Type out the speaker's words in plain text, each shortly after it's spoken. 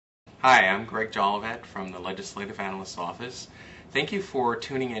Hi, I'm Greg Jolivette from the Legislative Analyst Office. Thank you for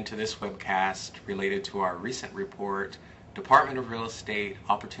tuning into this webcast related to our recent report, Department of Real Estate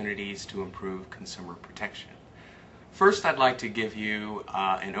Opportunities to Improve Consumer Protection. First, I'd like to give you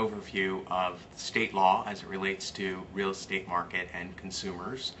an overview of state law as it relates to real estate market and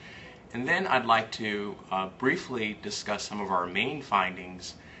consumers. And then I'd like to briefly discuss some of our main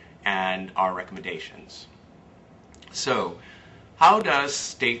findings and our recommendations. So, how does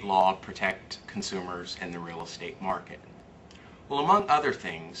state law protect consumers in the real estate market? Well, among other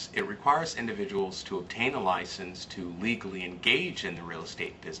things, it requires individuals to obtain a license to legally engage in the real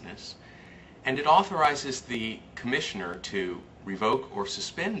estate business, and it authorizes the commissioner to revoke or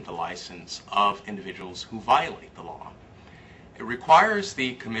suspend the license of individuals who violate the law. It requires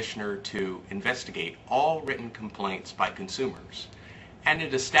the commissioner to investigate all written complaints by consumers, and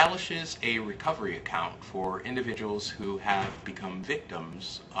it establishes a recovery account for individuals who have become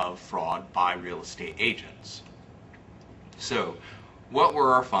victims of fraud by real estate agents. So, what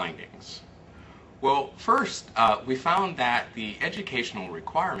were our findings? Well, first, we found that the educational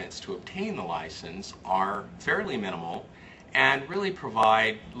requirements to obtain the license are fairly minimal and really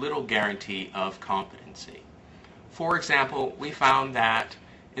provide little guarantee of competency. For example, we found that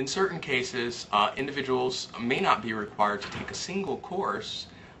in certain cases, individuals may not be required to take a single course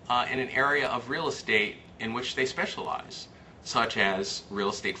in an area of real estate in which they specialize, such as real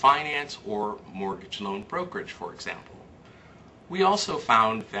estate finance or mortgage loan brokerage, for example. We also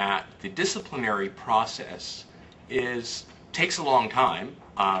found that the disciplinary process takes a long time,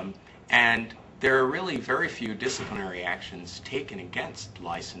 and there are really very few disciplinary actions taken against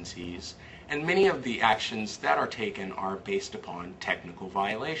licensees, and many of the actions that are taken are based upon technical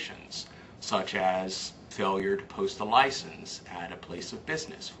violations, such as failure to post a license at a place of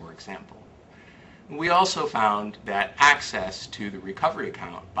business, for example. We also found that access to the recovery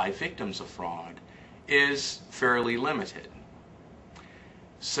account by victims of fraud is fairly limited.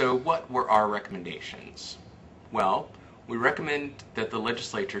 So what were our recommendations? Well, we recommend that the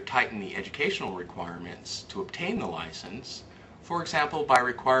legislature tighten the educational requirements to obtain the license, for example, by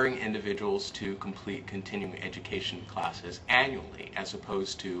requiring individuals to complete continuing education classes annually as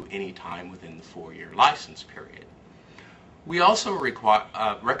opposed to any time within the 4-year license period. We also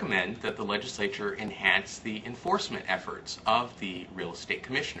recommend that the legislature enhance the enforcement efforts of the real estate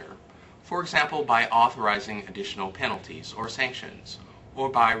commissioner, for example, by authorizing additional penalties or sanctions, or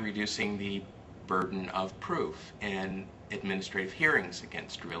by reducing the burden of proof in administrative hearings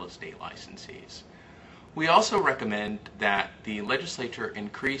against real estate licensees. We also recommend that the legislature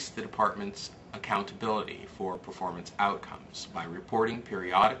increase the department's accountability for performance outcomes by reporting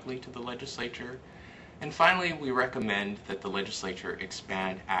periodically to the legislature. And finally, we recommend that the legislature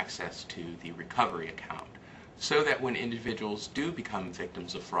expand access to the recovery account so that when individuals do become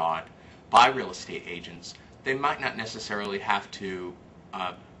victims of fraud by real estate agents, they might not necessarily have to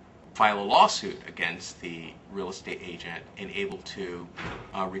file a lawsuit against the real estate agent and able to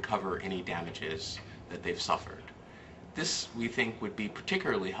recover any damages that they've suffered. This, we think, would be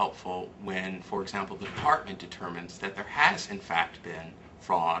particularly helpful when, for example, the department determines that there has in fact been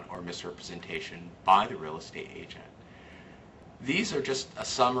fraud or misrepresentation by the real estate agent. These are just a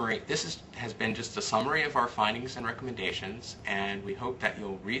summary. Has been just a summary of our findings and recommendations, and we hope that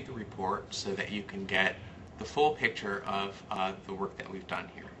you'll read the report so that you can get the full picture of the work that we've done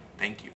here. Thank you.